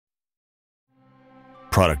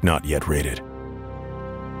Product not yet rated.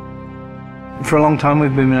 For a long time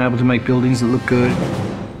we've been able to make buildings that look good.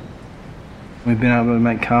 We've been able to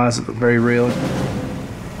make cars that look very real.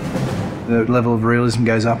 The level of realism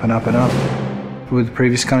goes up and up and up. With the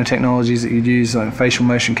previous kind of technologies that you'd use, like facial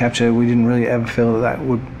motion capture, we didn't really ever feel that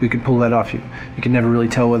we could pull that off. You could never really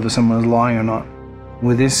tell whether someone was lying or not.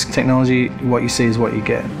 With this technology, what you see is what you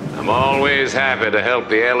get. I'm always happy to help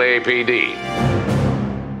the LAPD.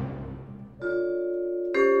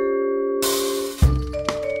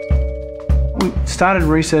 We started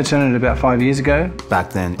research on it about 5 years ago.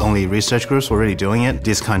 Back then, only research groups were really doing it,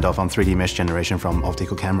 this kind of 3D mesh generation from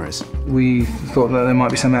optical cameras. We thought that there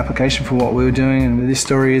might be some application for what we were doing, and this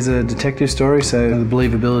story is a detective story, so the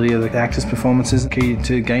believability of the actors' performances is key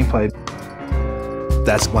to gameplay.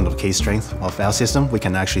 That's one of the key strengths of our system. We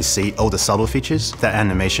can actually see all the subtle features that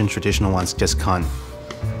animation traditional ones just can't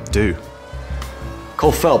do.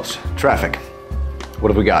 Cole Phelps, traffic. What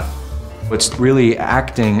have we got? It's really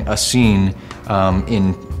acting a scene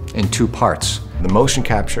in two parts. The motion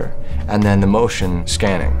capture and then the motion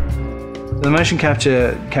scanning. The motion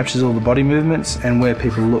capture captures all the body movements and where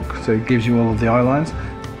people look, so it gives you all of the eye lines.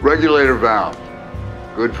 Regulator valve.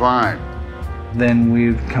 Good find. Then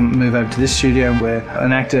we move over to this studio where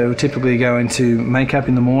an actor would typically go into makeup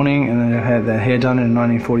in the morning and then have their hair done in a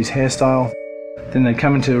 1940s hairstyle. Then they'd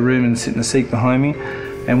come into a room and sit in the seat behind me,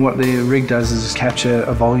 and what the rig does is capture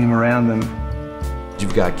a volume around them.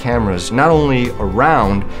 You've got cameras not only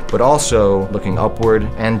around, but also looking upward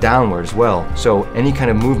and downward as well. So any kind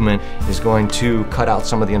of movement is going to cut out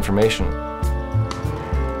some of the information.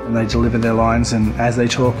 And they deliver their lines, and as they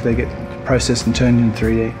talk, they get processed and turned into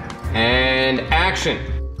 3D. And action.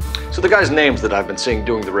 So the guys' names that I've been seeing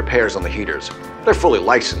doing the repairs on the heaters, they're fully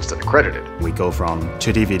licensed and accredited. We go from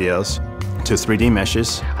 2D videos to 3D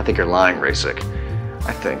meshes. I think you're lying, Rasic.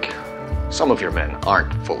 I think some of your men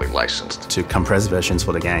aren't fully licensed. To compressed versions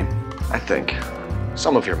for the game. I think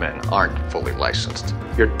some of your men aren't fully licensed.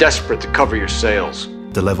 You're desperate to cover your sales.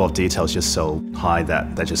 The level of detail is just so high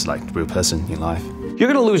that they're just like a real person in life. You're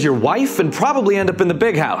gonna lose your wife and probably end up in the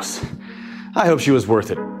big house. I hope she was worth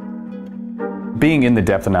it. Being in the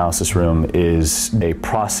depth analysis room is a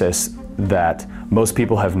process that most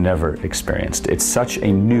people have never experienced. It's such a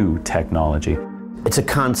new technology. It's a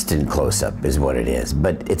constant close-up is what it is,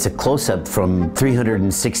 but it's a close-up from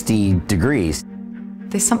 360 degrees.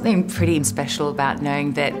 There's something pretty special about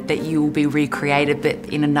knowing that you will be recreated, but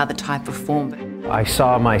in another type of form. I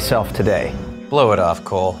saw myself today. Blow it off,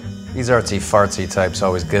 Cole. These artsy-fartsy types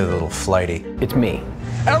always get a little flighty. It's me.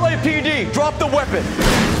 LAPD, drop the weapon!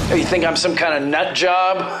 Hey, you think I'm some kind of nut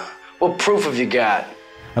job? What proof have you got?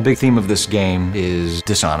 A big theme of this game is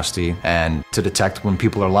dishonesty and to detect when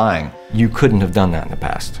people are lying. You couldn't have done that in the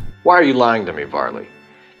past. Why are you lying to me, Varley?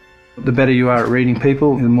 The better you are at reading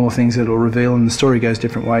people, the more things it'll reveal, and the story goes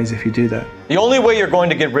different ways if you do that. The only way you're going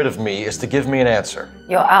to get rid of me is to give me an answer.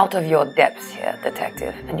 You're out of your depths here,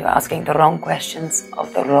 detective, and you're asking the wrong questions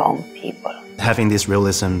of the wrong people. Having this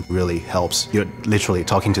realism really helps. You're literally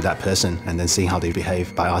talking to that person and then seeing how they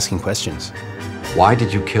behave by asking questions. Why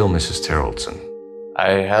did you kill Mrs. Terrellson?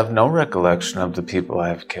 I have no recollection of the people I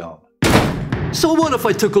have killed. So what if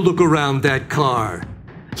I took a look around that car?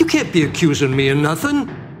 You can't be accusing me of nothing.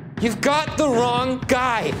 You've got the wrong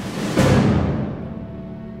guy.